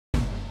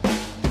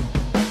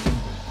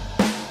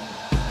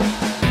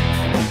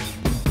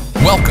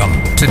Welcome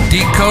to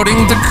Decoding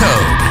the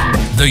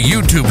Code, the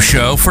YouTube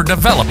show for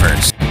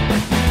developers.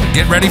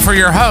 Get ready for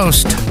your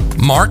host,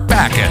 Mark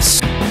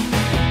Backus.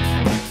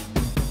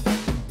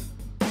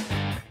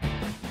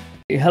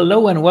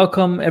 Hello and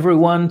welcome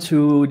everyone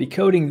to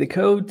Decoding the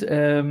Code.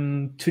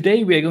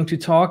 Today we are going to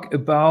talk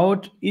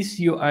about, is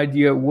your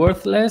idea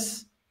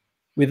worthless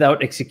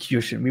without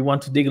execution? We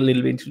want to dig a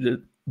little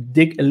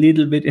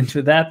bit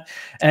into that.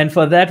 And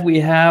for that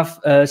we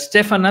have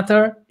Stefan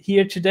Natter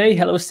here today.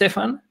 Hello,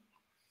 Stefan.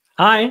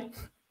 Hi.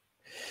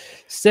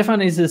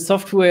 Stefan is a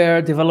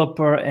software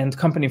developer and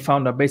company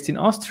founder based in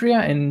Austria.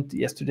 And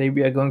yesterday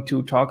we are going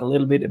to talk a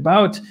little bit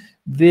about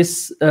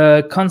this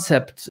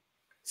concept.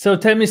 So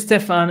tell me,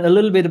 Stefan, a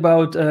little bit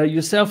about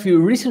yourself.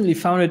 You recently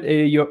founded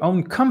your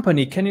own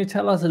company. Can you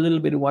tell us a little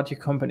bit what your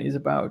company is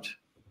about?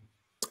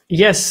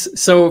 Yes.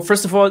 So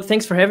first of all,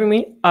 thanks for having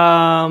me.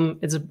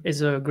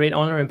 It's a great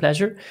honor and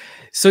pleasure.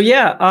 So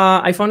yeah,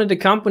 I founded the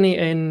company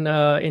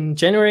in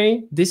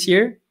January this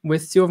year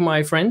with two of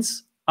my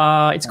friends.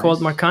 It's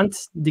called Markant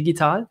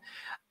Digital.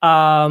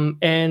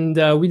 And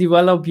we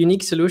develop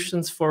unique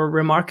solutions for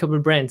remarkable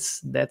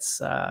brands.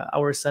 That's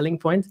our selling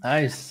point.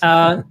 Nice.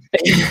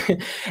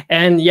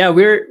 And yeah,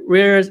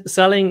 we're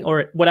selling,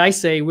 or what I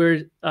say,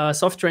 we're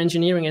software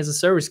engineering as a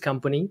service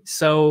company.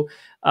 So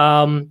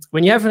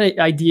when you have an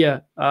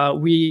idea,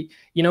 we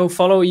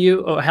follow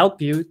you or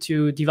help you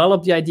to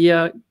develop the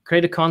idea,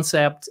 create a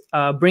concept,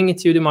 bring it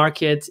to the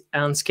market,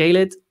 and scale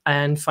it,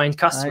 and find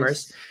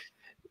customers. Nice.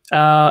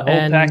 Whole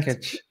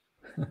package.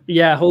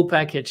 Yeah, whole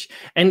package.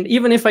 And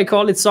even if I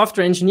call it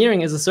software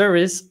engineering as a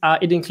service,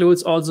 it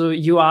includes also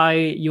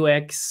UI,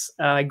 UX,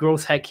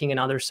 growth hacking, and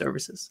other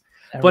services.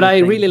 But I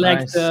really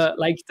like the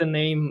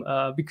name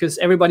because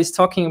everybody's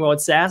talking about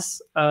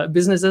SaaS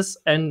businesses,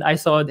 and I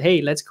thought,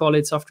 hey, let's call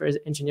it software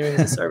engineering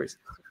as a service.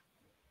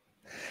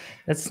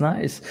 That's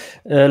nice.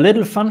 A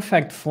little fun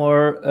fact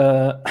for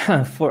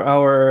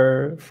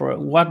our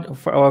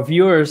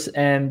viewers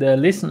and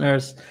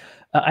listeners.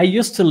 I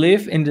used to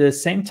live in the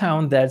same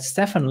town that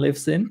Stefan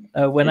lives in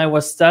when I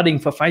was studying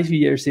for 5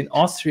 years in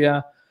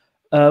Austria,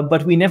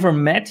 but we never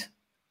met,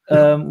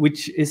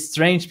 which is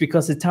strange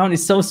because the town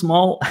is so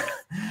small.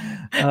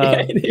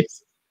 Yeah, it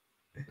is.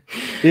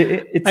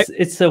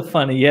 It's so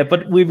funny, yeah.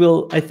 But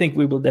I think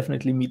we will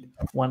definitely meet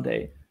one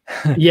day.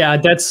 Yeah,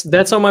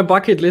 that's on my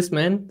bucket list,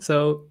 man.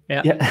 So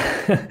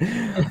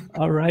yeah.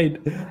 All right.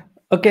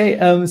 Okay,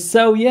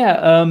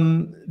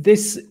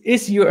 this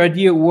is your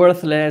idea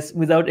worthless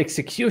without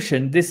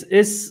execution?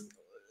 It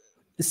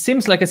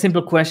seems like a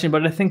simple question,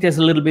 but I think there's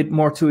a little bit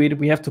more to it.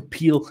 We have to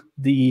peel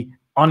the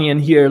onion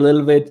here a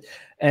little bit,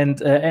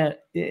 and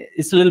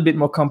it's a little bit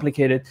more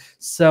complicated.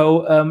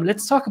 So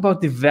let's talk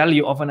about the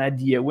value of an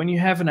idea. When you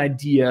have an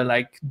idea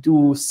like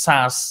do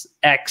SaaS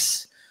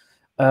X,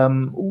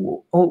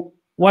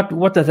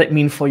 what does that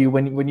mean for you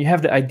when you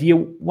have the idea?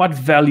 What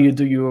value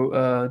do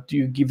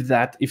you give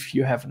that if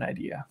you have an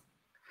idea?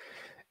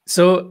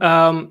 So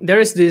there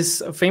is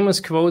this famous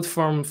quote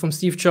from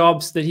Steve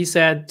Jobs that he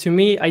said, "To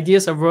me,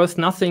 ideas are worth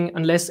nothing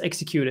unless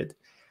executed.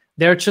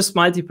 They're just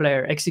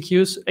multiplayer.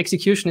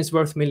 Execution is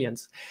worth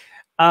millions."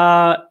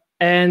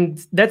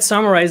 And that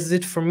summarizes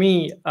it for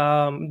me,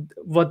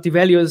 what the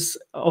values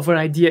of an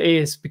idea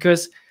is,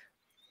 because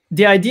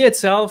the idea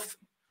itself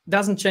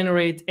doesn't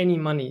generate any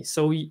money.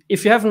 So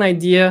if you have an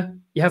idea,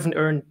 you haven't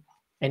earned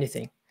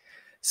anything.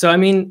 So I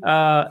mean,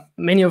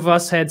 many of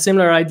us had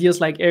similar ideas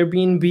like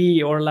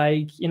Airbnb or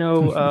like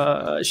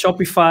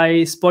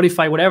Shopify,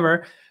 Spotify,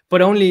 whatever,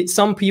 but only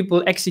some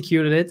people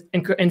executed it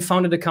and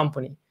founded a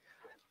company.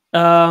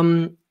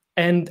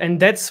 And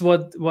that's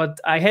what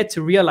I had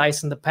to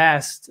realize in the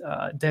past,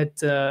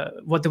 that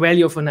what the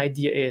value of an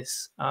idea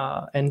is,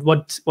 and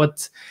what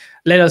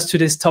led us to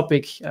this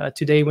topic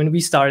today when we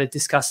started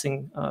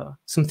discussing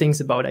some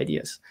things about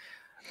ideas.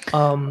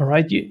 All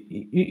right,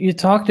 you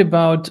talked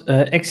about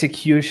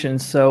execution,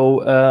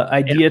 so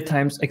idea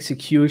times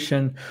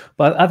execution,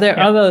 but are there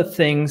other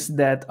things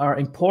that are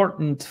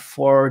important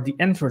for the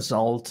end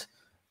result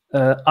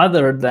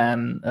other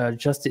than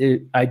just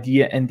the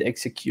idea and the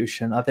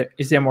execution?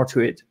 Is there more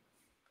to it?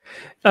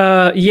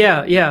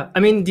 Yeah. I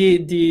mean,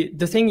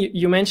 the thing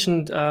you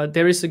mentioned,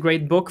 there is a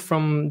great book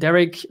from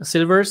Derek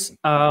Silvers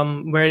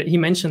where he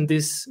mentioned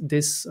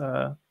this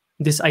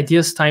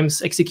ideas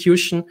times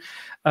execution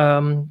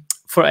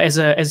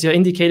as your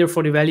indicator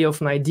for the value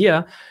of an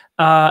idea.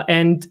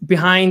 And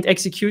behind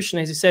execution,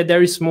 as you said,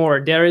 there is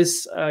more. There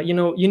is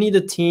you need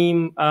a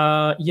team,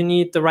 you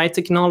need the right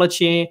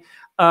technology,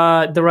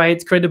 the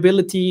right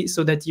credibility,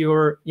 so that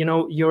you're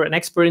an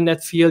expert in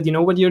that field. You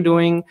know what you're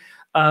doing.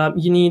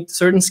 You need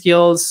certain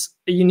skills.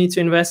 You need to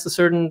invest a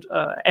certain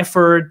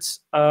effort.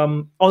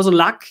 Also,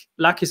 luck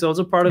is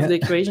also part of the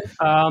equation.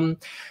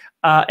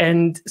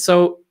 And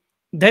so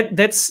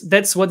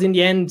that's what in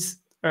the end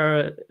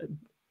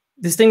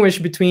distinguish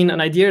between an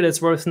idea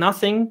that's worth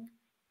nothing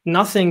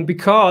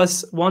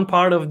because one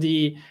part of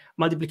the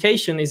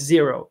multiplication is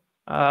zero.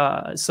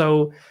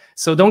 So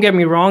So don't get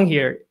me wrong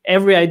here.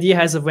 Every idea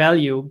has a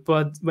value,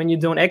 but when you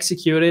don't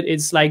execute it,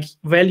 it's like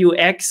value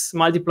X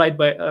multiplied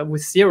by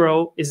with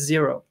 0 is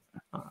 0.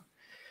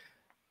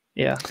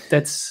 Yeah,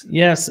 that's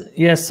yes.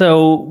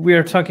 So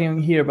we're talking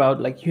here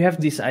about like you have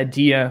this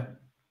idea,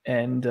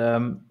 and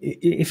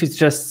if it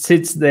just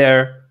sits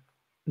there,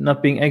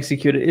 not being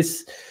executed,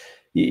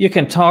 you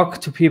can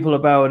talk to people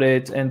about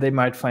it, and they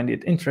might find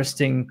it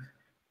interesting.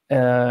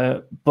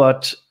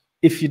 But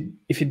if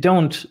you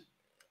don't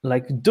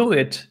like do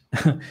it,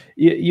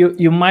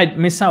 you might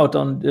miss out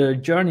on the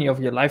journey of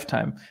your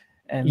lifetime,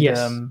 and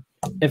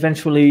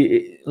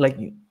eventually, like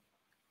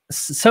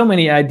so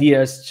many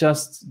ideas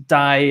just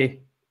die.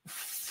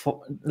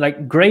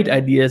 Like great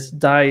ideas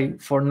die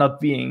for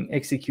not being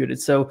executed.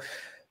 So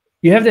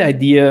you have the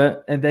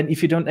idea, and then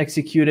if you don't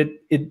execute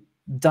it, it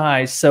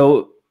dies.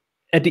 So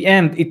at the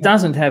end, it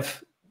doesn't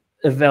have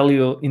a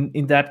value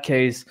in that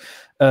case.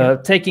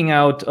 Taking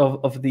out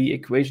of the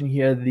equation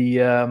here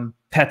the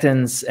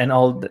patents and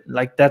all,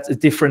 like that's a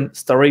different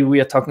story. We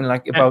are talking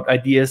like about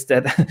ideas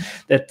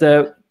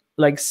that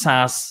like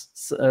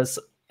SaaS,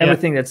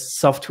 everything that's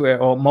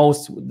software, or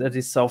most that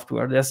is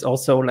software. There's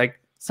also like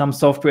some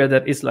software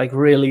that is like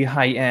really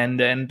high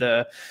end and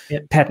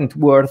patent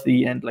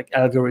worthy and like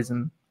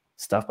algorithm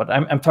stuff. But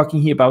I'm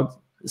talking here about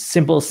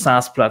simple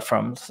SaaS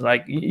platforms.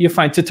 Like you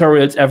find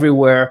tutorials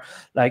everywhere.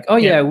 Like, oh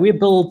yeah, we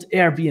built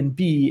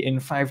Airbnb in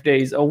 5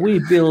 days, or we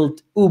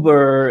built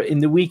Uber in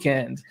the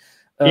weekend.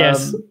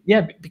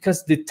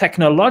 Because the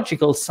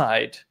technological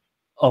side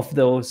of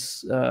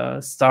those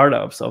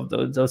startups, of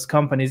those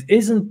companies,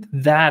 isn't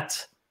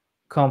that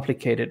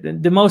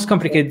complicated. The most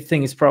complicated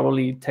thing is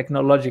probably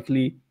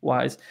technologically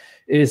wise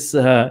is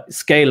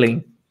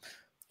scaling.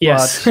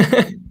 Yes.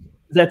 But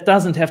that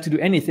doesn't have to do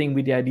anything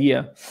with the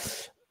idea.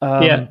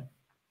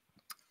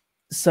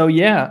 So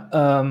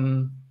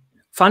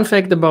fun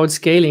fact about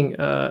scaling,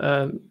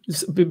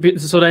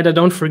 so that I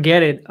don't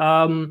forget it.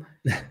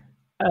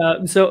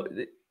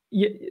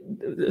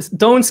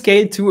 Don't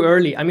scale too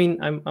early. I mean,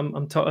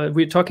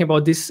 we're talking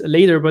about this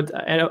later, but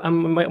I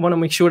want to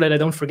make sure that I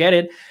don't forget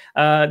it.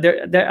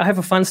 There, I have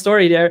a fun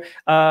story there.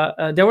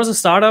 There was a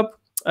startup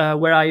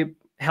where I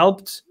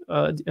helped,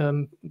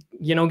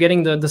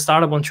 getting the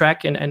startup on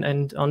track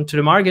and onto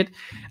the market,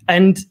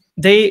 and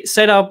they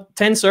set up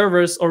 10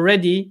 servers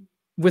already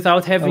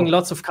without having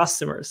lots of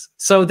customers.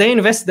 So they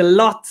invested a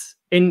lot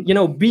in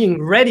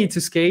being ready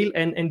to scale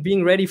and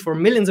being ready for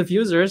millions of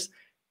users,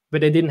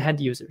 but they didn't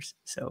have users.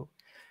 So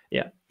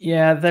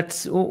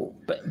that's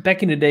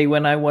back in the day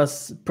when I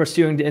was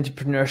pursuing the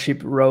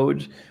entrepreneurship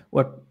road.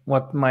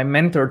 What my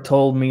mentor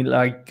told me,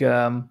 like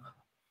I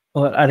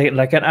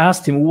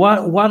asked him,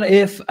 what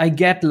if I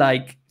get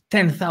like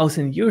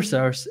 10,000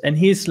 users? And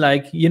he's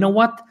like, you know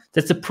what,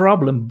 that's a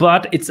problem,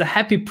 but it's a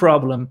happy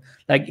problem.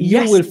 Like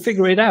you will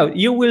figure it out.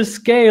 You will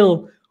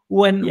scale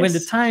when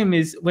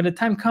the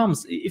time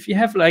comes. If you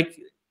have like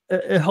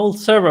a whole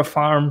server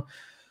farm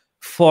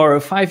for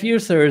 5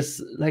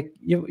 users, like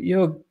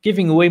you're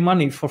giving away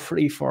money for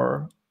free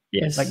for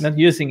like not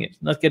using it,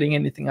 not getting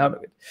anything out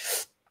of it.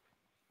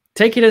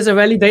 Take it as a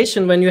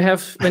validation when you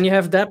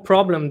have that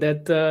problem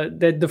that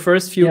the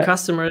first few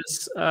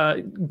customers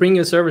bring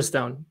your service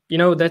down.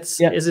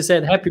 That's as I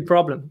said, happy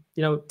problem.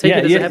 Take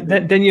it as a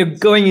happy. Then you're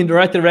going in the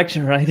right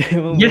direction, right?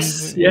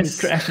 Yes. It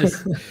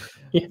crashes.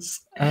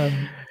 Yes.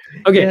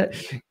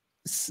 Okay.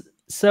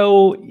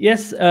 So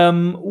yes,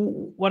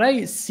 what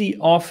I see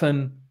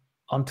often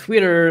on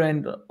Twitter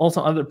and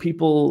also other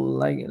people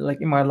like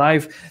in my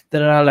life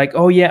that are like,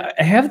 oh yeah,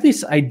 I have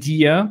this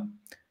idea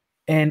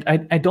and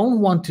I don't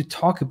want to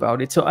talk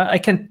about it. So I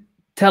can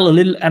tell a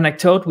little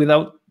anecdote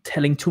without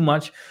telling too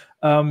much.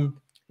 The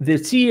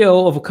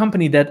CEO of a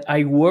company that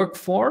I work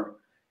for,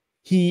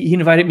 he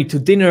invited me to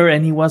dinner,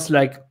 and he was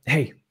like,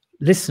 hey,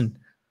 listen,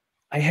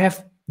 I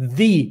have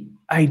the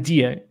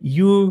idea.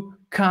 You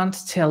can't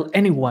tell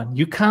anyone.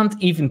 You can't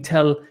even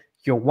tell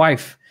your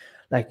wife.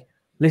 Like,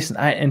 listen,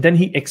 and then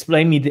he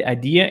explained me the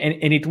idea,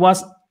 and it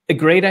was a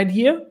great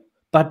idea,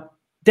 but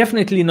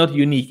definitely not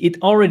unique.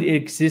 It already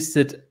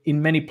existed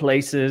in many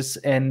places,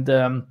 and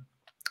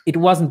it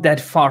wasn't that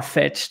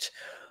far-fetched.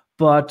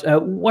 But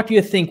what do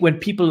you think when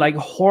people like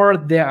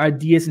hoard their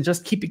ideas and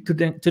just keep it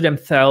to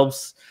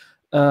themselves?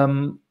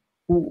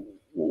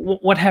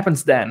 What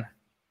happens then?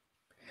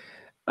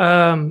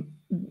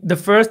 The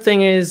first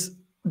thing is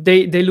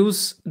they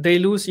lose.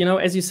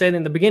 As you said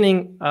in the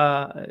beginning,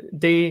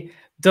 they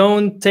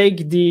don't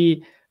take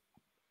the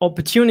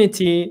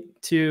opportunity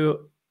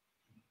to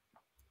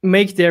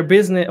make their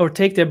business or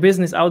take their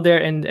business out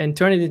there and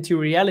turn it into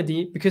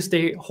reality, because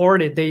they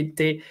hoard it.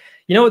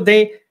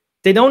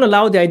 They don't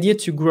allow the idea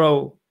to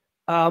grow,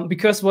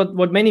 because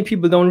what many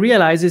people don't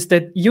realize is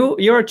that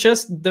you're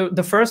just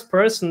the first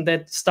person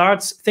that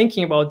starts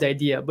thinking about the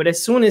idea. But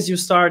as soon as you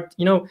start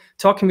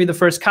talking with the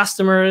first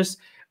customers,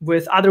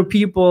 with other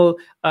people,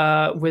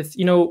 with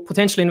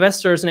potential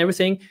investors and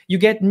everything, you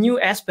get new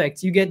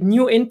aspects, you get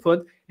new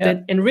input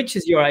that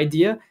enriches your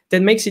idea,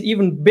 that makes it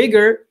even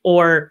bigger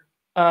or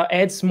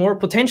adds more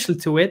potential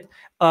to it.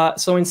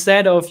 So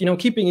instead of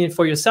keeping it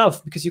for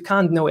yourself, because you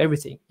can't know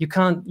everything, you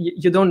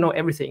don't know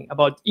everything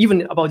about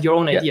your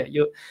own idea.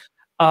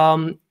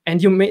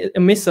 And you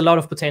miss a lot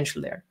of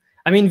potential there.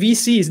 I mean,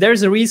 VCs,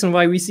 there's a reason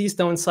why VCs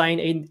don't sign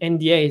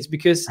NDAs,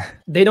 because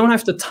they don't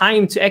have the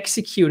time to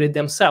execute it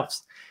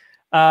themselves.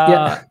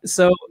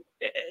 So,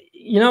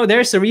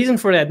 there's a reason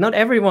for that. Not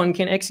everyone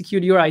can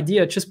execute your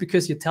idea just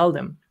because you tell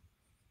them.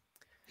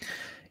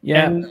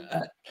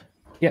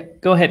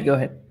 Go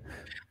ahead.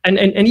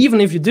 And even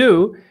if you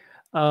do,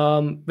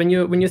 when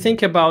you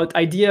think about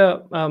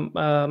idea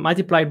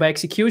multiplied by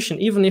execution,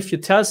 even if you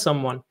tell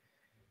someone,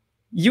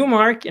 you,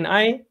 Mark,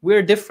 and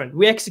we're different.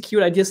 We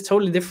execute ideas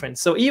totally different.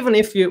 So even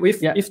if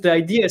the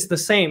idea is the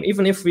same,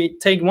 even if we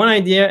take one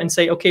idea and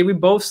say, okay, we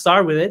both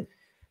start with it,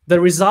 the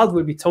result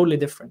will be totally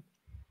different.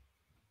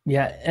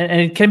 Yeah,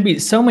 and it can be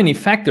so many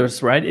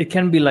factors, right? It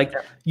can be like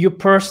your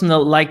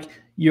personal,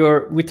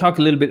 we talked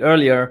a little bit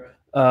earlier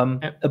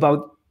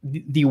about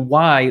the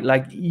why.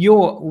 Like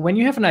when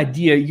you have an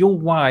idea, your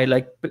why.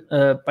 Like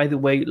by the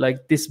way,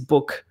 like this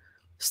book,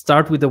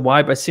 Start with the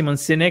Why by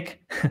Sinek,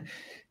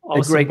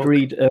 a great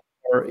read.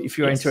 Or if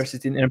you're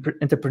interested in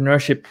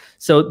entrepreneurship.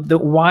 So the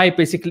why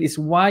basically is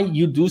why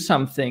you do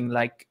something,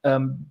 like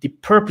the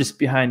purpose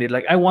behind it.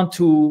 Like I want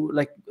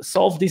to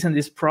solve this and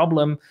this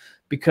problem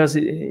because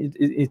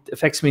it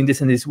affects me in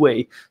this and this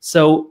way.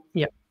 So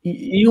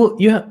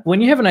you when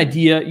you have an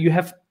idea, you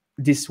have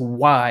this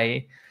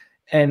why.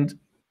 And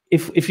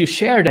if you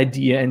share an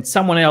idea and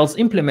someone else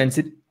implements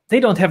it,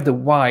 they don't have the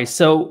why.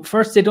 So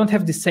first, they don't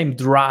have the same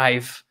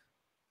drive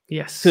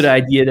to the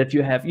idea that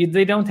you have.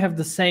 They don't have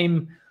the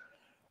same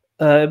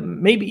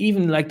maybe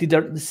even like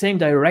the same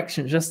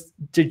direction, just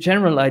the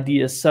general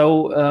idea.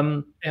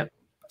 So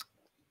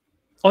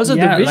also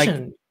the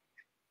vision.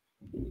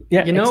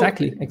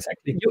 Exactly.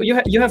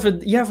 You have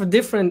a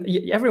different.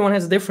 Everyone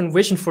has a different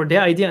vision for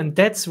their idea, and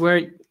that's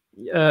where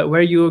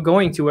you're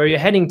going to, where you're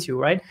heading to,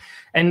 right?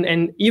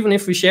 And even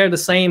if we share the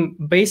same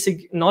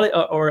basic knowledge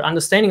or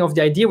understanding of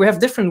the idea, we have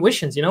different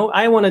visions.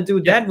 I want to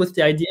do that with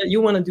the idea. You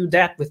want to do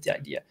that with the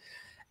idea.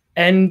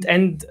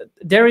 And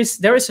there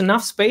is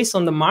enough space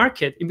on the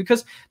market,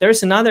 because there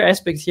is another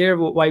aspect here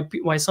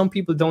why some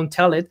people don't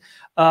tell it,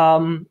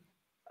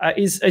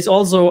 is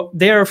also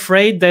they're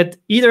afraid that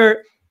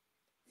either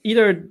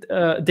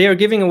they are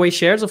giving away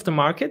shares of the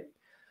market,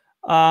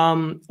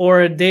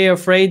 or they're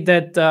afraid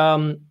that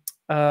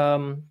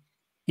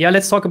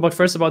let's talk about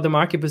the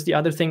market, because the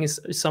other thing is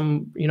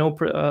some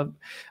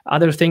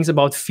other things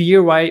about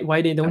fear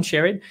why they don't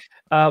share it.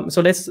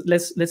 So let's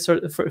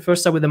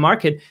first start with the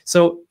market.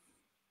 So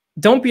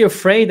don't be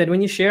afraid that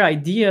when you share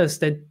ideas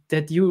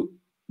that you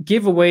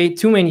give away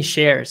too many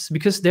shares,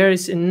 because there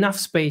is enough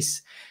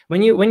space.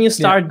 When you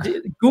start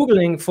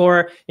Googling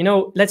for,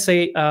 let's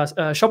say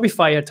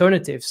Shopify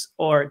alternatives,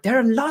 or there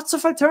are lots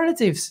of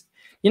alternatives,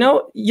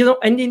 and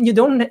you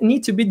don't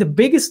need to be the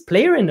biggest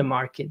player in the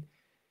market.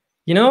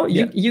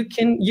 You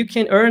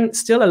can earn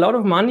still a lot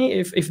of money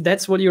if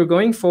that's what you're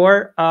going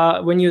for,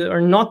 when you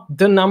are not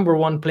the number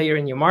one player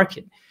in your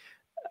market.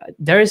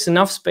 There is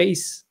enough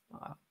space.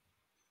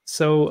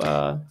 So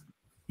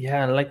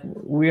like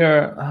we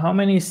are how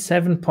many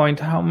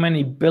how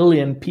many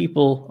billion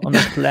people on the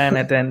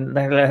planet, and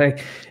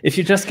like if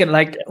you just get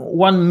like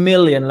 1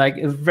 million, like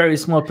a very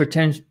small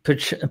percentage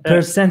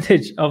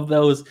of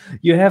those,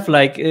 you have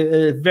like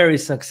a very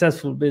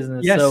successful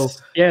business.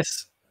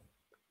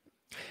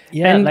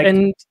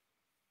 And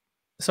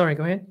sorry,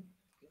 go ahead.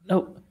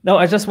 No,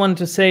 I just wanted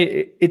to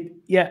say it.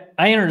 Yeah,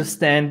 I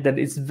understand that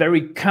it's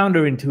very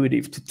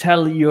counterintuitive to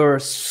tell your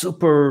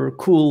super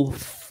cool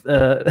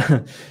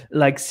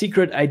like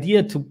secret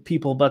idea to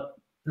people, but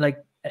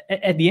like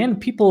at the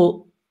end,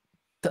 people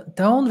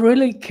don't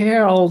really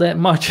care all that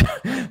much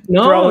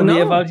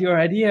about your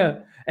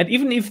idea. And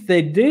even if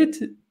they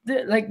did,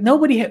 like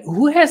nobody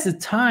who has the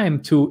time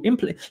to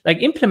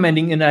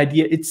implementing an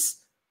idea,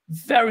 it's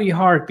very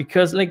hard,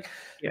 because like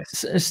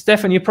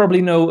Stefan, you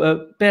probably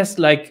know best,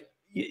 like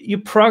you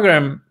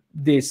program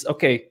this,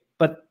 okay,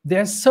 but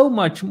there's so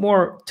much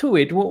more to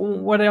it.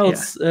 What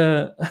else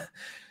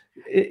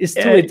is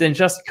to it than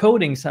just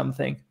coding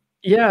something?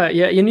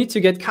 You need to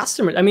get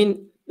customers. I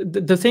mean,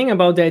 the thing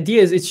about the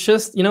idea is it's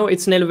just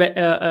it's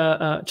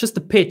just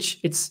a pitch.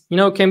 It's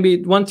can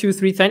be 1, 2,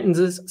 3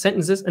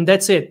 sentences, and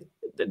that's it.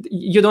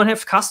 You don't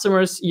have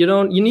customers.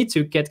 You need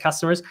to get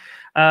customers.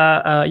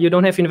 You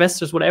don't have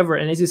investors, whatever.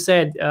 And as you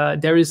said,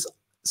 there is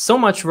so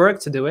much work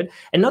to do it,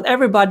 and not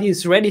everybody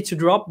is ready to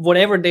drop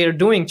whatever they are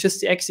doing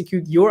just to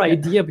execute your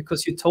idea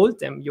because you told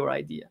them your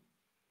idea.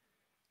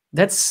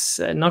 That's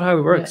not how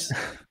it works.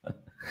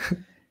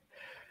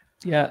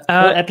 Well,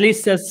 at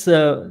least that's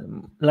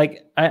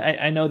like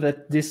I know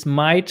that this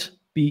might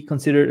be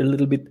considered a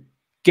little bit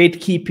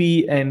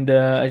gatekeepy, and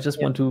I just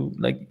want to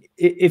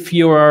if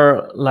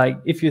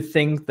you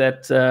think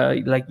that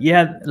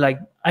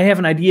I have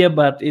an idea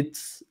but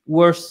it's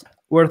worth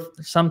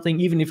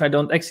something, even if I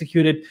don't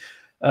execute it,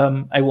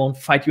 I won't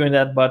fight you in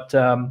that. But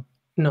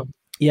no,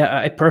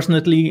 I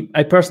personally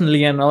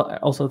and I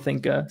also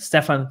think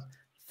Stefan,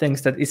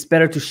 things that it's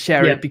better to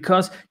share it,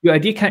 because your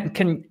idea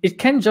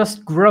can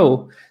just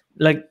grow.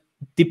 Like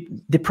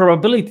the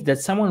probability that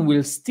someone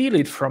will steal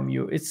it from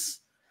you, it's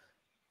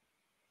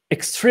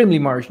extremely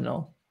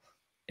marginal,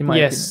 in my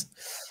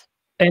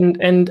opinion.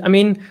 And I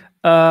mean,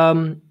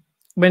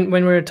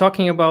 when we're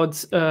talking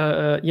about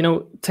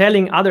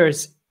telling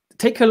others,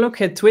 take a look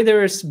at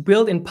Twitter's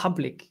build in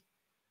public.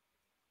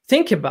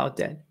 Think about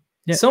that.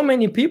 So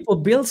many people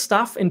build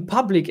stuff in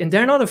public, and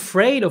they're not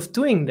afraid of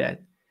doing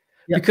that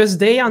because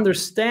they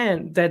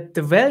understand that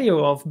the value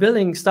of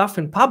building stuff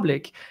in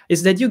public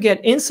is that you get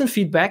instant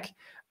feedback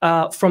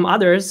from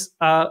others.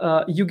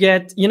 You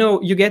get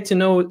to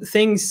know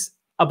things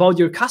about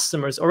your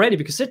customers already,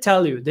 because they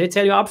tell you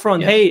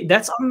upfront, hey,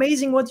 that's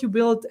amazing what you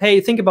built.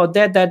 Hey, think about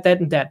that,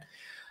 and that.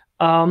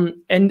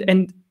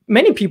 And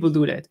many people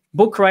do that.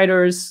 Book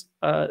writers,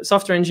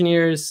 software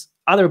engineers,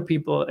 other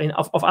people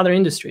of other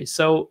industries.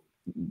 So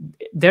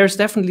there's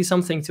definitely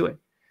something to it,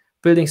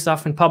 building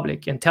stuff in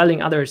public and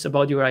telling others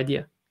about your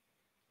idea.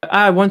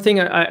 One thing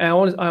I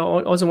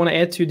also want to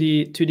add to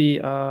the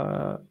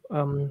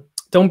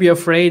don't be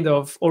afraid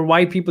of, or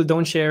why people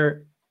don't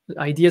share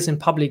ideas in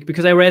public,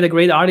 because I read a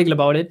great article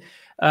about it.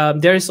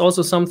 There is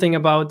also something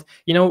about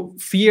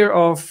fear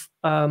of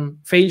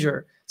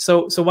failure.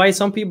 So why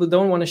some people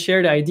don't want to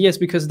share the ideas,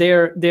 because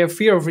they're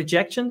fear of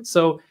rejection.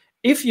 So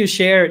if you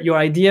share your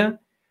idea,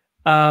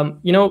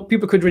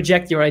 people could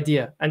reject your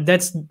idea, and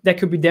that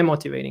could be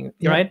demotivating,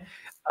 right?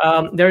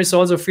 There is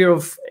also fear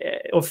of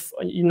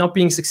not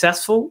being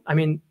successful. I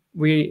mean,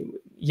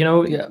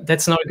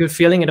 that's not a good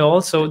feeling at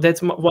all. So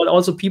that's what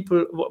also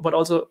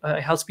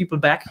helps people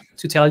back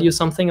to tell you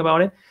something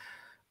about it.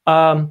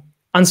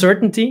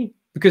 Uncertainty,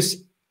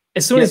 because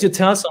as soon as you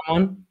tell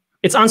someone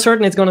it's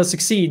uncertain it's going to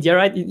succeed,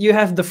 right? You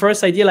have the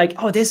first idea like,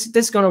 oh, this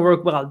is going to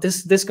work well,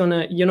 this going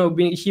to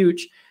be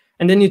huge,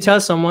 and then you tell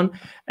someone,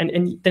 and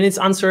then it's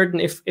uncertain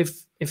if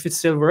it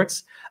still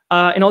works.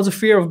 And also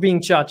fear of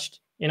being judged.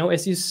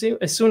 As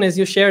soon as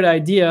you share the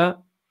idea,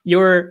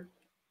 you're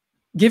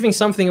giving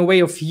something away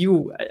of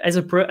you as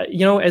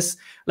as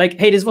like,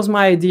 hey, this was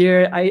my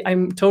idea.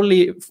 I'm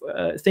totally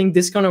think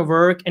this gonna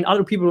work, and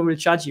other people will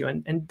judge you,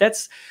 and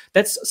that's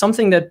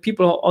something that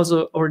people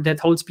also, or that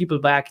holds people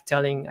back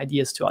telling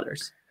ideas to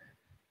others.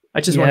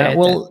 I just want to add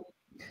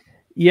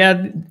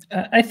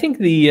that. I think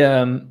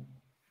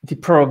the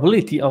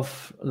probability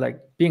of like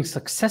being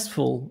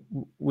successful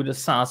with a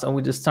SaaS or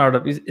with a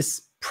startup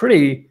is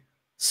pretty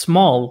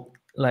small.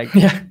 Like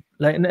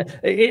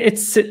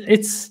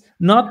it's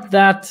not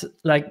that,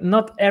 like,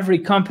 not every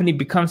company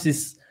becomes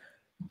this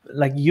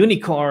like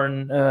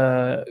unicorn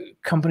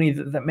company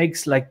that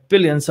makes like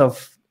billions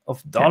of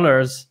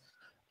dollars.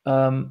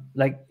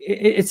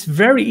 It's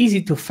very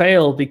easy to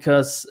fail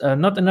because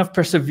not enough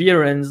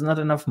perseverance, not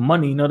enough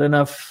money, not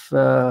enough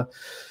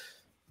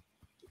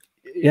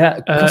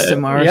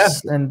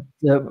customers, and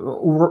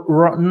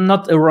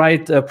not a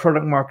right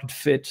product market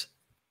fit,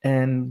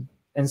 and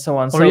so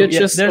on. Or you're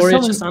just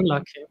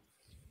unlucky.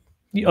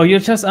 Or you're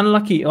just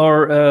unlucky,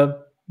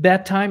 or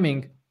bad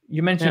timing.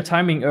 You mentioned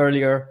timing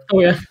earlier. Oh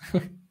yeah.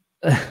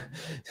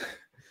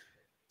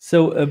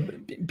 So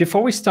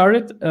before we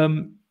started,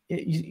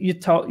 you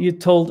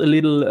told a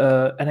little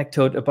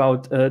anecdote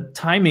about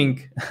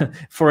timing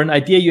for an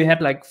idea you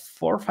had like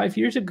 4 or 5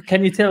 years ago.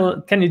 Can you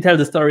tell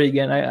the story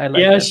again? I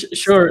like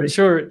that.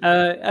 Sure.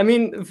 I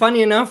mean,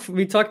 funny enough,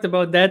 we talked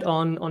about that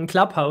on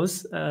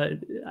Clubhouse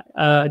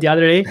the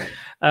other day.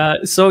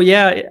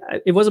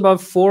 It was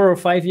about 4 or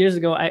 5 years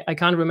ago. I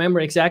can't remember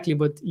exactly,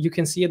 but you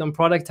can see it on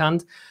Product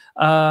Hunt.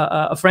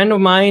 A friend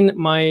of mine,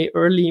 my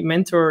early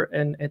mentor,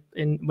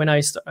 when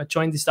I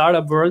joined the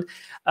startup world,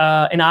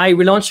 and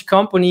we launched a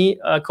company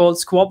called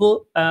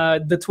Squabble,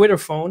 the Twitter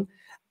phone,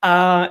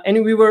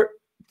 and we were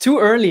too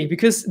early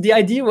because the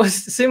idea was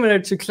similar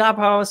to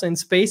Clubhouse and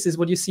Spaces.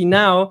 What you see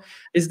now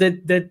is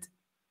that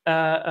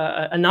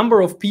a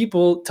number of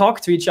people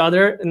talk to each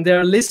other, and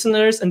they're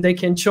listeners, and they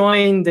can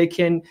join.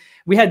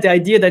 We had the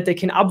idea that they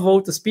can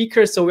upvote the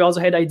speakers, so we also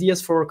had ideas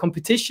for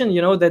competition.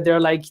 That they're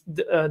like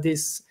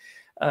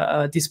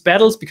these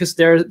battles, because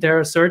there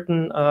are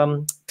certain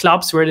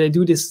clubs where they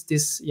do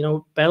this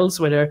battles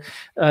where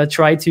they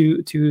try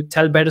to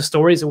tell better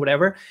stories or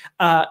whatever.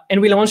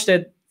 And we launched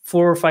that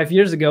 4 or 5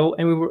 years ago,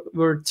 and we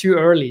were too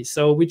early,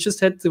 so we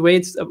just had to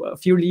wait a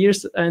few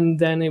years, and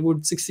then it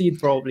would succeed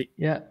probably.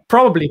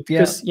 Probably,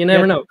 because you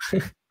never know.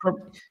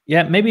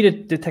 Maybe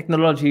the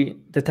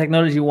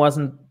technology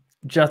wasn't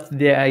just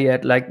there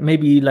yet. Like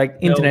maybe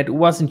internet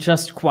wasn't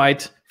just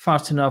quite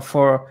fast enough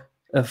for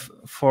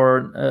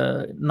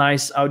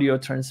nice audio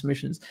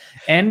transmissions,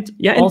 and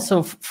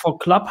also for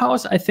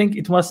Clubhouse, I think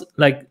it was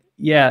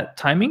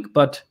timing,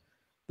 but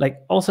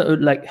also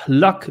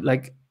luck.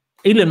 Like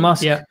Elon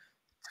Musk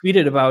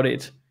tweeted about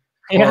it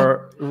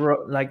or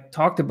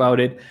talked about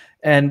it,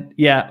 and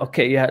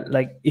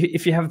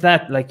if you have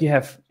that, you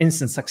have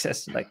instant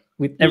success,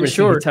 with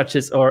everything he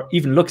touches or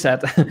even looks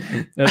at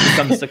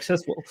becomes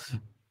successful.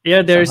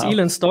 Yeah, there's somehow.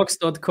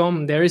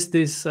 elonstocks.com. There is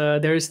this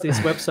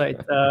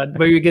website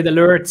where you get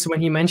alerts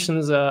when he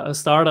mentions a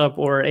startup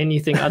or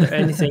anything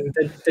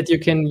that you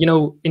can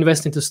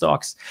invest into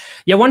stocks.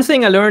 Yeah, one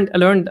thing I learned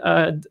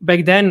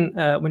back then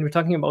when we're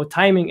talking about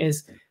timing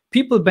is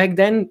people back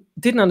then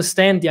didn't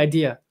understand the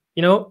idea.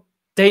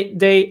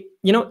 They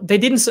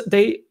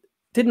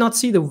did not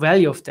see the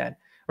value of that,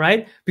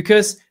 right?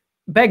 Because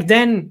back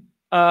then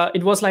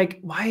it was like,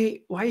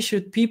 why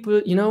should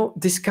people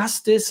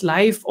discuss this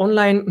live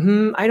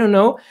online? I don't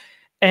know.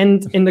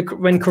 And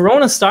when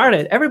Corona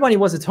started, everybody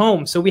was at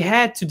home, so we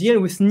had to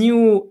deal with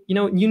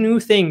new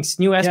things,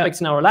 new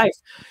aspects in our life.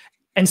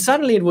 And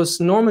suddenly it was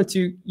normal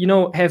to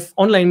have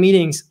online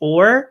meetings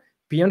or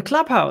be on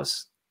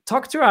Clubhouse,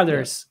 talk to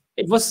others.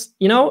 It was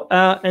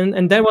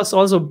and that was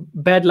also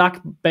bad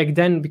luck back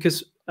then,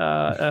 because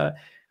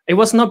it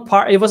was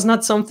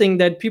not something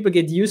that people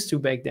get used to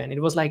back then.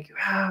 It was like,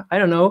 I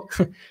don't know,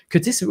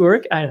 could this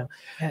work? I don't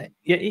know.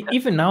 Yeah,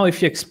 even now,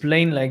 if you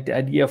explain like the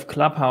idea of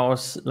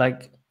Clubhouse,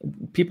 like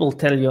people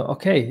tell you,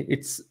 okay,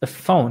 it's a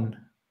phone.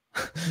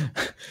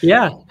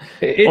 Yeah,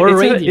 or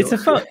radio. It's a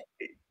phone.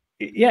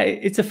 Yeah,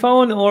 it's a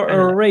phone or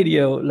a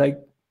radio, like,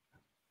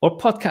 or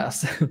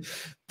podcast.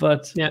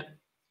 But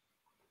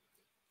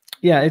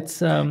yeah, it's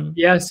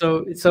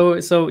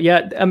so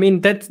yeah, I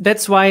mean,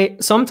 that's why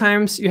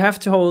sometimes you have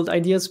to hold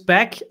ideas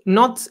back,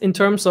 not in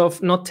terms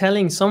of not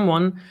telling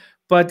someone,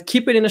 but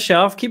keep it in a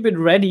shelf, keep it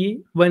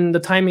ready when the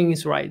timing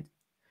is right.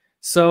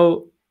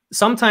 So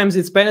sometimes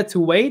it's better to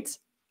wait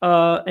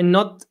and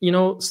not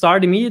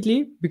start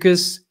immediately,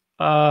 because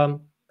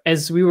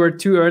as we were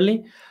too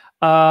early,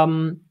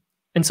 and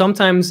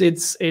sometimes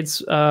it's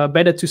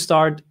better to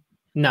start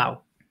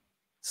now.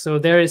 So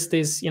there is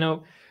this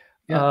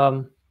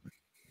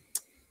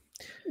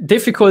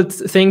difficult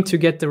thing to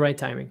get the right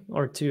timing,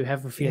 or to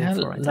have a feeling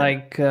for right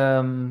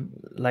timing.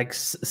 Like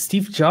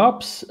Steve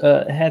Jobs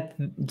had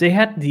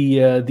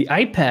the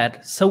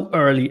iPad so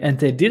early, and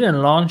they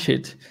didn't launch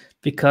it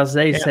because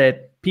they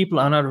said people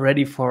are not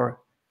ready for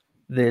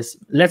this.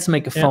 Let's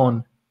make a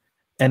phone,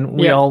 and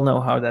we all know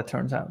how that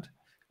turns out.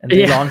 And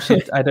they launched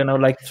it, I don't know,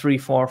 like 3,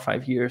 4,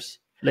 5 years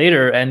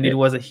later, and it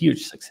was a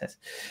huge success.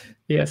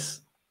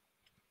 Yes,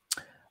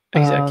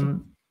 exactly.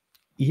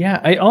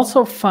 Yeah, I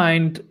also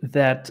find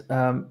that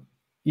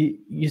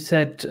you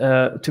said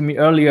to me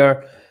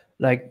earlier,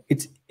 like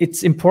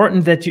it's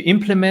important that you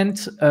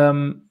implement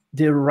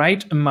the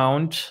right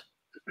amount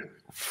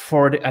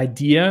for the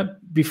idea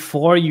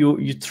before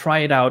you try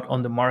it out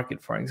on the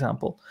market, for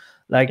example.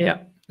 Like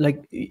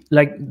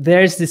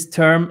there's this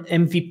term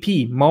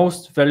MVP,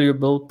 most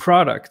valuable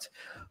product,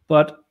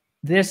 but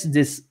there's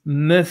this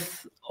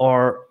myth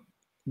or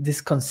this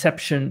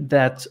conception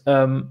that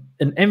an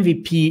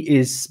MVP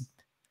is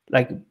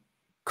like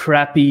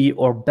crappy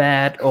or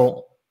bad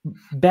or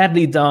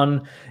badly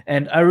done.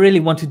 And I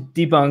really want to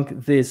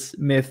debunk this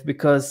myth,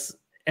 because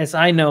as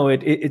I know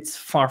it, it's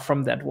far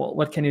from that. Well,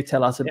 what can you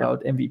tell us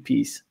about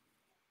MVPs?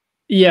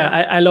 Yeah,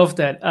 I love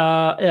that.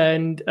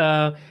 And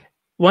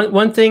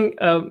one thing,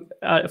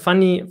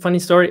 funny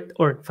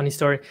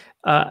story.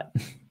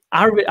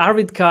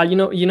 Arvid Kahl,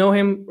 you know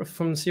him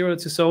from Zero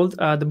to Sold,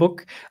 the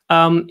book.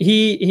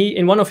 He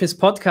in one of his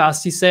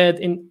podcasts, he said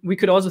we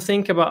could also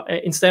think about,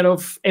 instead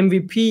of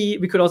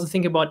MVP, we could also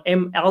think about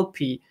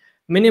MLP,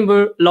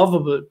 minimal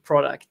lovable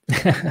product.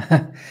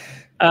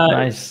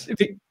 Nice.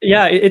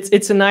 Yeah,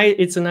 it's a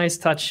nice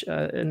touch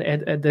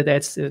that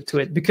adds to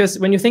it, because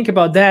when you think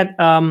about that,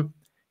 an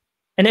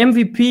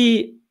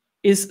MVP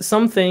is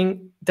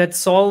something that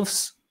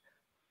solves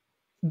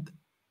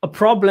a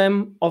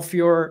problem of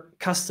your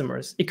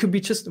customers. It could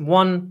be just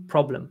one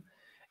problem.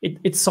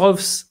 It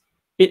solves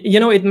it.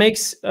 It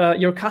makes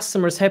your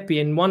customers happy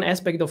in one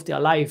aspect of their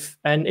life,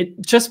 and it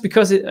just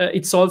because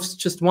it solves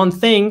just one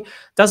thing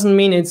doesn't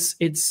mean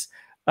it's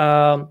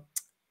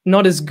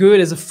not as good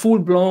as a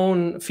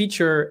full-blown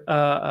feature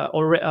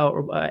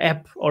or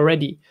app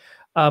already.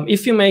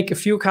 If you make a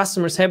few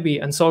customers happy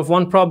and solve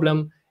one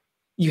problem,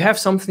 you have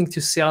something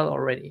to sell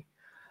already.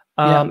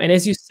 And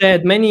as you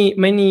said,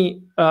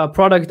 many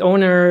product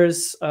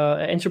owners,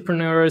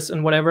 entrepreneurs,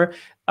 and whatever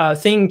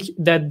think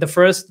that the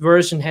first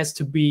version has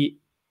to be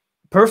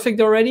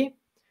perfect already,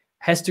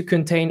 has to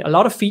contain a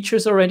lot of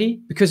features already,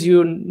 because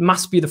you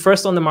must be the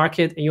first on the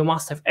market and you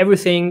must have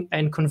everything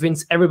and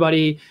convince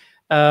everybody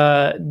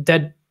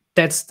that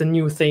that's the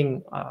new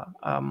thing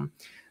on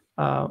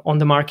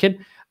the market.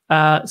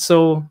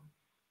 So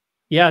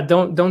yeah,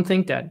 don't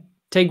think that.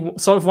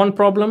 Solve one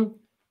problem,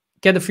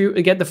 get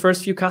the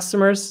first few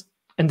customers,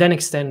 and then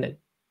extend it.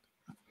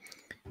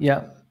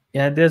 Yeah.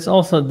 There's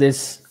also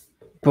this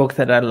book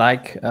that I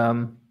like,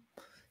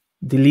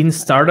 The Lean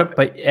Startup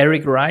by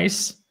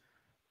Ries.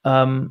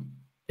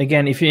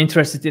 Again, if you're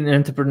interested in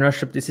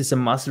entrepreneurship, this is a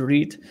must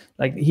read.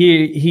 Like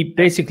he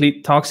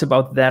basically talks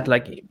about that,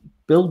 like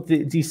build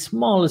the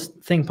smallest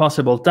thing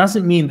possible.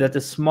 Doesn't mean that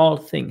the small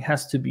thing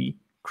has to be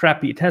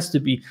crappy. It has to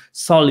be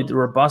solid,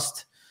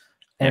 robust,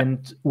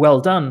 and well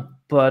done.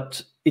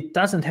 But it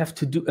doesn't have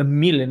to do a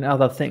million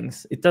other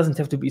things. It doesn't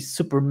have to be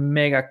super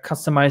mega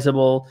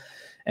customizable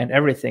and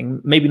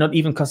everything. Maybe not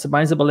even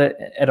customizable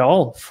at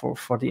all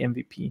for the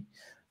MVP.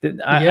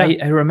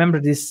 I remember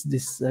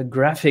this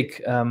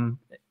graphic,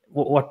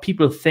 what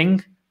people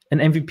think an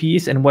MVP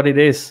is and what it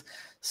is.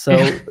 So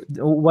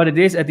what it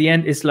is at the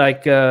end is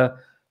like a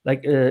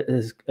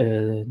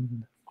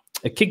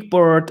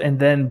kickboard, and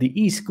then the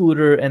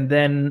e-scooter, and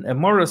then a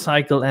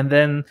motorcycle, and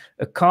then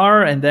a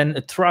car, and then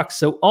a truck.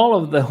 So all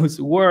of those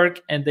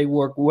work, and they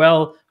work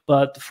well,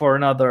 but for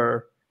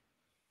another,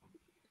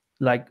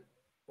 like,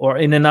 or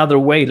in another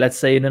way, let's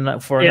say,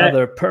 for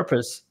another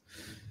purpose.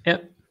 Yeah.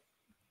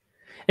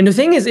 And the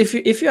thing is,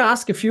 if you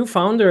ask a few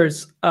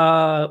founders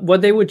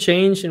what they would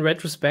change in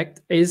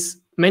retrospect, is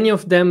many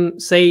of them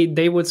say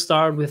they would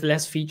start with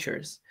less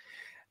features.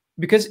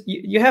 Because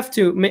you have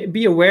to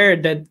be aware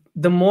that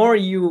the more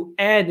you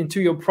add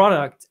into your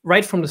product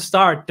right from the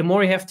start, the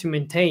more you have to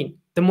maintain,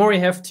 the more you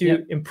have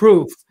to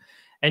improve.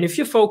 And if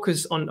you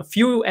focus on a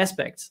few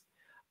aspects,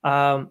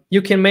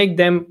 you can make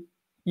them,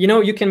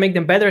 you can make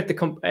them better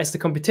as the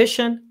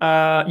competition.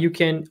 You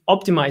can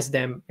optimize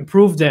them,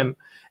 improve them,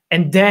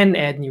 and then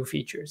add new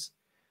features.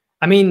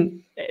 I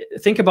mean,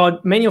 think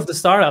about many of the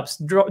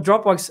startups.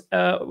 Dropbox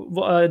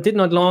did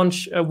not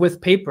launch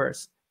with paper,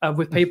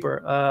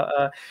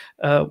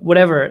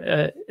 whatever.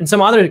 And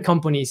some other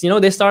companies,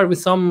 they start with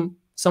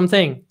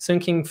something,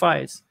 syncing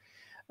files,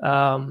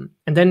 and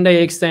then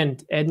they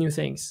add new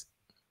things.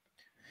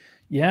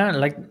 Yeah,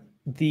 like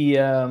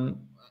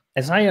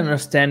as I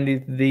understand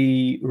it,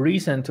 the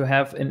reason to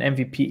have an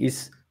MVP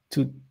is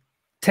to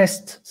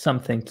test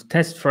something,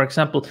 for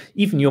example,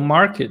 even your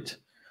market.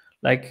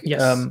 Like,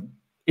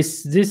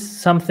 is this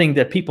something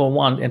that people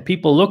want? And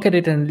people look at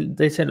it and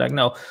they say, like,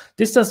 no,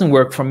 this doesn't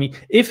work for me.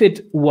 If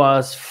it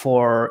was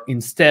for,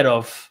 instead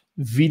of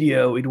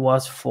video, it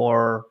was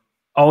for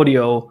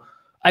audio,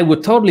 I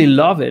would totally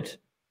love it.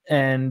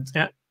 And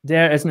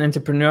there, as an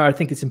entrepreneur, I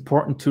think it's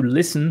important to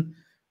listen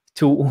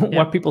to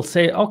what people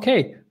say.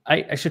 Okay,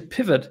 I should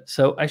pivot.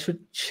 So I should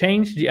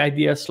change the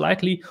idea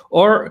slightly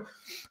or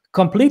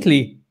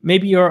completely.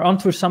 Maybe you're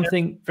onto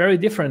something very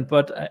different,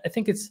 but I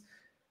think it's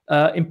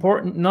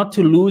important not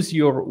to lose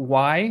your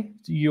why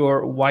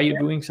you're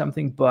doing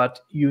something, but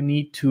you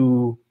need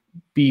to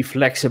be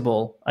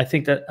flexible. I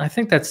think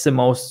that's the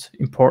most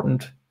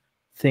important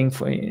thing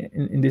for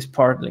in this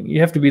part. Like, you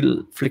have to be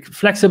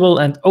flexible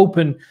and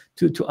open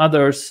to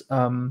others.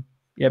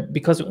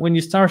 Because when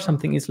you start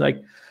something, it's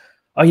like,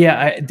 oh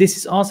yeah, this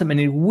is awesome, and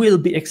it will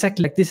be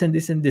exactly like this and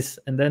this and this,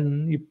 and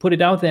then you put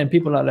it out there, and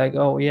people are like,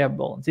 oh yeah,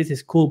 well, this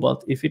is cool,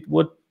 but if it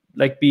would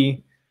like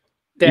be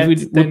if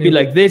it would be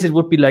like this, it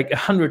would be like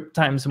 100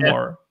 times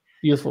more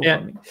useful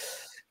for me.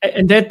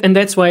 And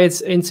that's why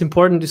it's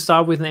important to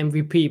start with an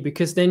MVP,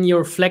 because then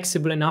you're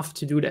flexible enough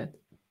to do that.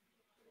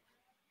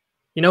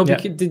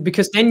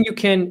 Because then you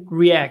can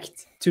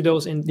react to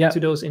those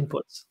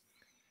inputs.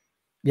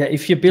 Yeah,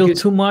 if you build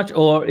too much,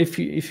 or if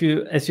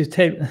you as you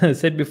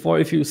said before,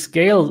 if you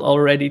scale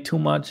already too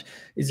much,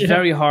 it's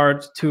very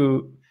hard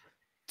to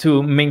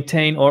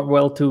maintain,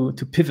 or to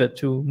pivot,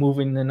 to move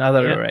in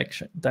another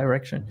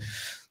direction.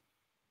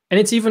 And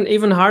it's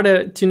even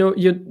harder to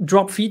you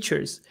drop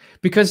features,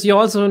 because you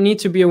also need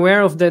to be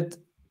aware of that.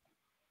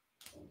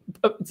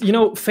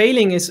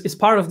 Failing is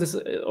part of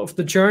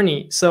the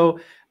journey. So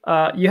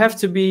you have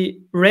to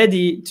be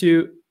ready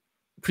to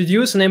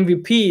produce an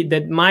MVP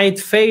that might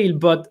fail,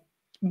 but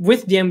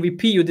with the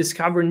MVP you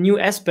discover new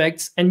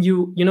aspects, and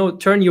you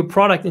turn your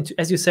product into,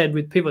 as you said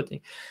with pivoting,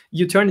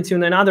 you turn it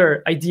into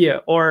another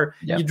idea, or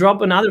you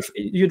drop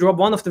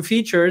one of the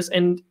features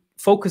and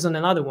focus on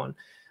another one.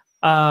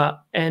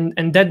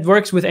 And that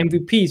works with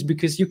MVPs,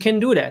 because you can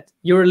do that.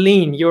 You're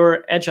lean,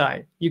 you're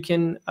agile, you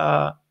can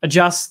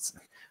adjust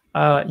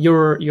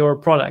your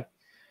product.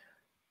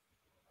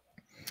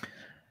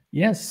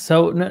 Yes.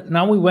 So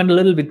now we went a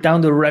little bit down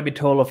the rabbit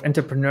hole of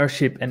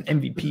entrepreneurship and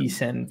MVPs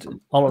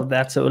and all of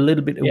that. So a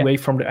little bit away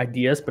from the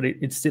ideas, but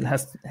it still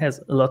has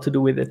a lot to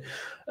do with it.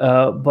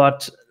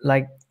 But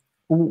like,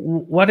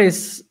 what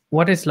is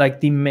like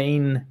the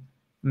main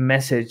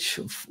message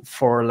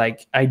for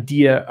like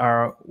idea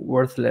are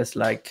worthless,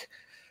 like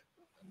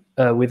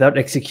without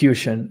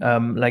execution?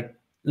 Like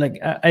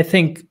I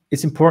think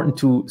it's important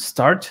to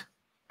start.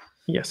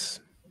 Yes.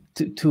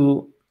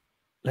 To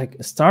like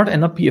start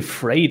and not be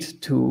afraid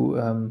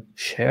to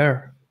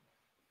share,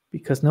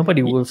 because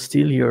nobody will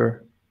steal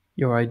your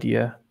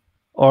idea,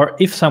 or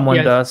if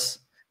someone does,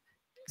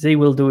 they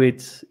will do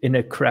it in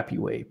a crappy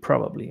way,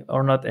 probably,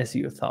 or not as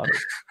you thought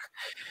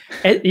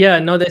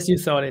it. Not as you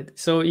thought it.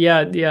 So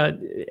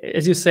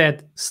as you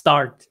said,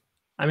 start.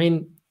 I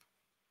mean,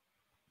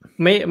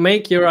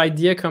 make your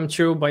idea come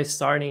true by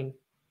starting,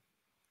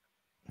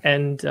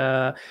 and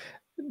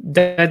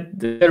that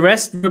the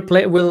rest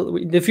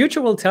the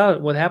future will tell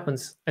what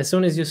happens as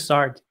soon as you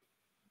start.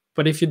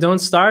 But if you don't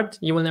start,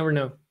 you will never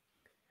know.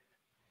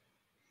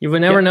 You will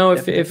never know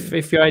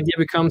if your idea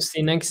becomes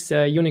the next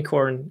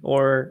unicorn,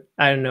 or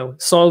I don't know,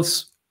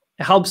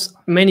 helps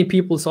many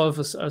people solve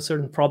a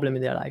certain problem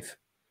in their life.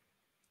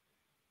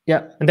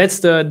 Yeah, and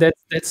that's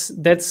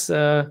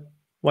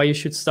why you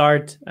should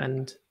start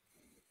and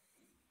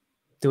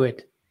do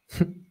it.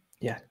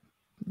 Yeah,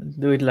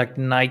 do it like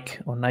Nike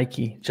or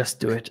Nike. Just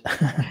do it.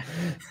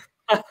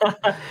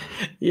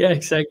 Yeah,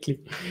 exactly.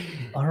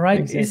 All right.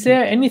 Exactly. Is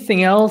there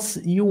anything else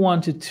you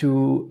wanted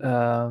to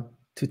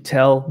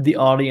tell the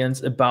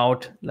audience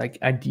about, like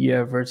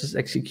idea versus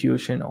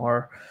execution,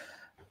 or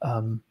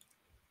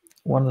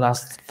one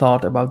last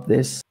thought about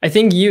this? I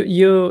think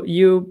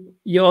you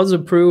also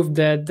proved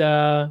that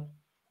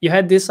you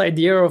had this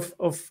idea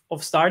of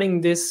starting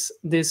this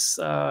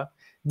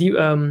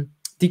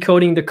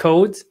decoding the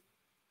code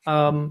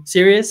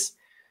series.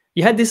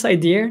 You had this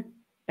idea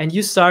and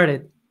you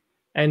started.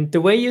 And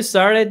the way you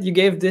started, you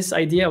gave this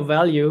idea of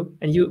value,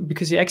 and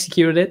because you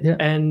executed it, Yeah.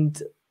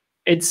 and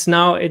it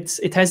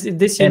has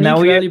this And unique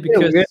now value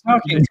because we're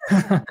talking.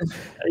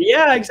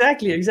 yeah,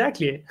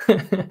 exactly.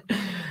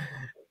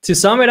 To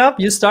sum it up,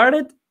 you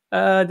started.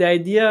 The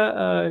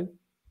idea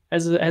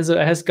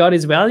has got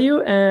its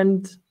value,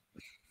 and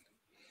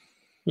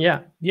yeah.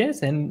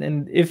 Yes,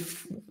 and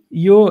if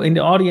you in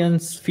the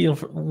audience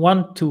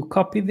want to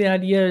copy the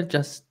idea,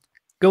 just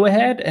go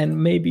ahead and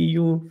maybe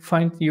you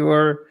find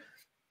your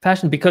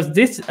passion, because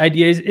this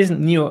idea isn't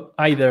new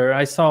either.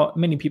 I saw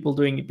many people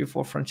doing it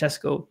before.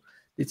 Francesco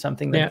did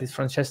something like this.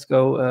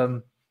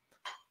 Francesco,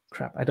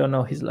 crap, I don't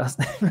know his last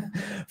name.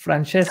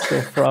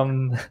 Francesco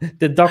from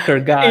the Docker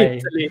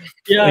guy.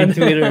 In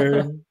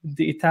Twitter,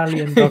 the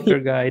Italian Docker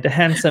guy, the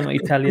handsome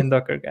Italian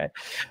Docker guy.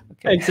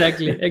 Okay.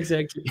 Exactly.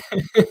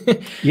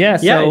 Yeah,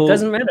 so it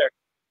doesn't matter.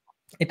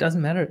 It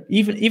doesn't matter.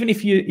 Even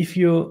if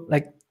you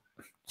like,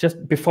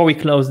 just before we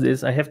close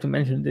this, I have to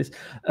mention this.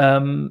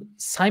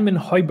 Simon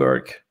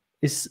Høiberg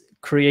is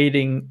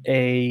creating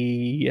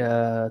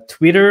a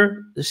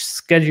Twitter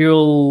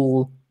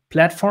schedule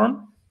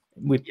platform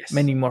with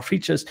many more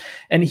features,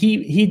 and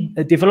he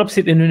develops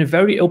it in a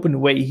very open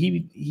way.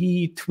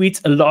 He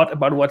tweets a lot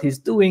about what he's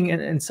doing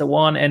and so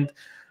on, and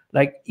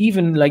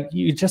even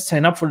you just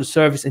sign up for the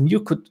service and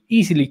you could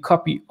easily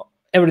copy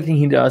everything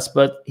he does,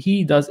 but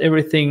he does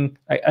everything.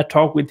 I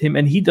talk with him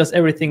and he does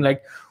everything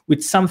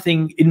with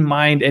something in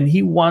mind, and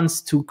he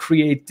wants to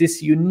create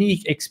this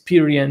unique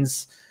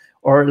experience,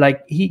 or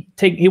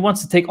he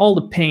wants to take all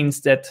the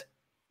pains that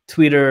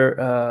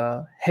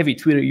Twitter heavy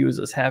Twitter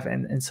users have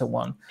and so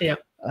on. Yeah.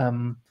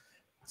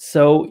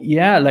 So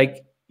yeah,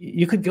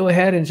 you could go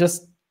ahead and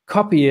just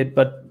copy it,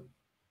 but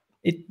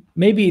it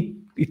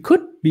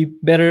could be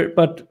better,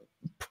 but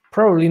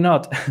probably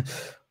not.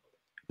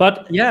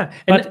 But yeah,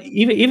 but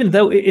even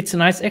though it's a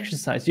nice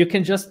exercise, you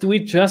can just do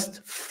it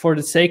just for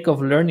the sake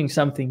of learning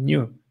something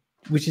new,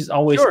 which is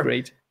always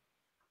great.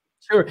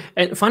 Sure.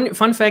 And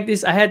fun fact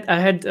is, I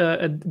had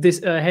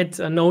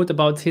a note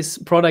about his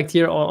product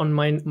here on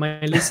my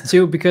list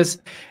too, because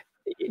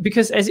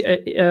as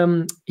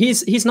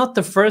he's not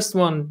the first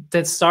one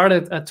that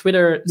started a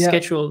Twitter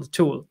schedule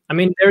tool. I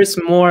mean, there is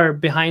more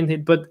behind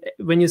it, but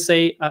when you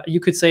say you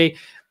could say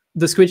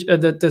the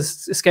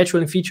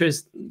scheduling feature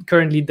is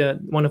currently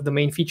one of the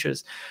main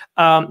features.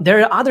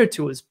 There are other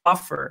tools,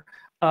 Buffer,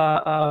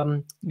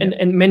 and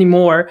many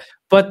more,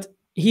 but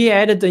he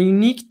added a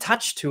unique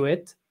touch to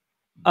it.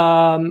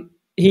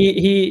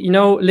 He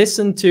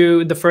listened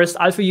to the first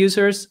alpha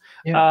users,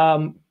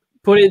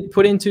 put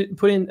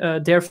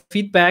in their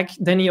feedback.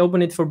 Then he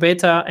opened it for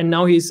beta, and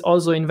now he's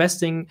also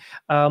investing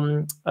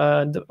time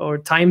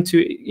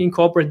to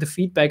incorporate the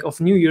feedback of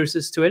new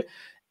users to it,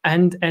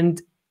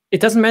 and it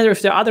doesn't matter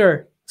if there are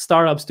other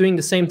startups doing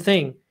the same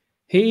thing.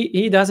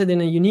 He does it in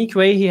a unique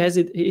way. He has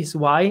his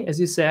why, as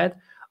you said,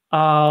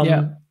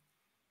 and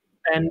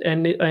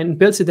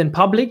builds it in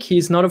public.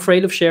 He's not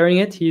afraid of sharing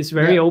it. He's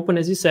very open,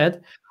 as you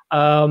said.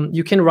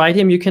 You can write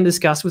him. You can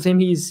discuss with him.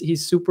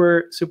 He's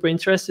super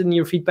interested in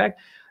your feedback.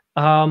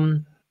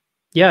 So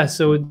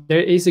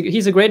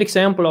he's a great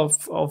example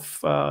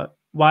of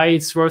why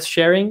it's worth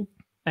sharing,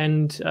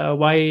 and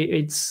why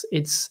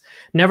it's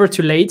never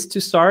too late to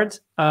start,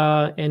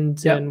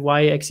 and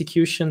why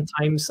execution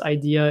times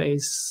idea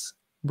is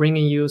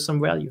bringing you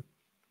some value,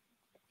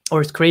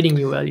 or it's creating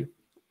you value.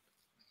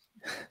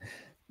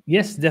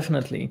 Yes,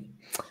 definitely.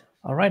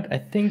 All right, I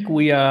think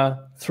we are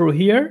through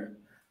here.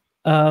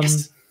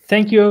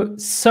 Thank you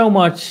so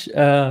much,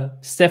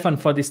 Stefan,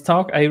 for this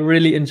talk. I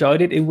really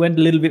enjoyed it. It went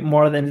a little bit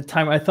more than the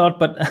time I thought,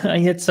 but I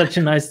had such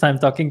a nice time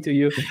talking to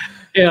you.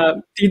 Yeah,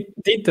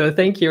 Dito,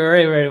 thank you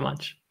very, very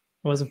much.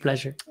 It was a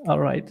pleasure. All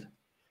right.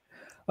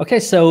 Okay,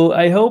 so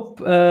I hope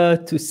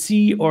to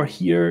see or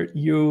hear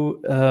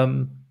you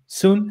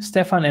soon,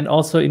 Stefan, and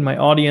also in my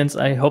audience.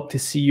 I hope to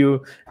see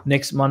you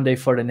next Monday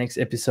for the next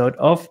episode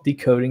of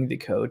Decoding the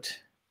Code.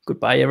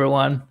 Goodbye,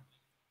 everyone.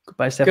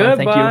 Goodbye, Stefan.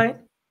 Goodbye. Thank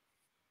you.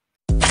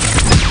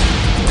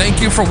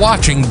 Thank you for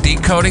watching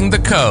Decoding the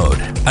Code.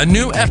 A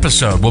new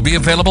episode will be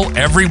available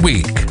every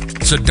week,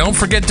 so don't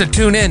forget to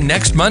tune in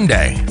next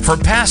Monday. For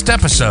past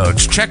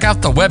episodes, check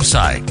out the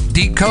website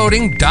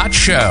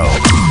decoding.show.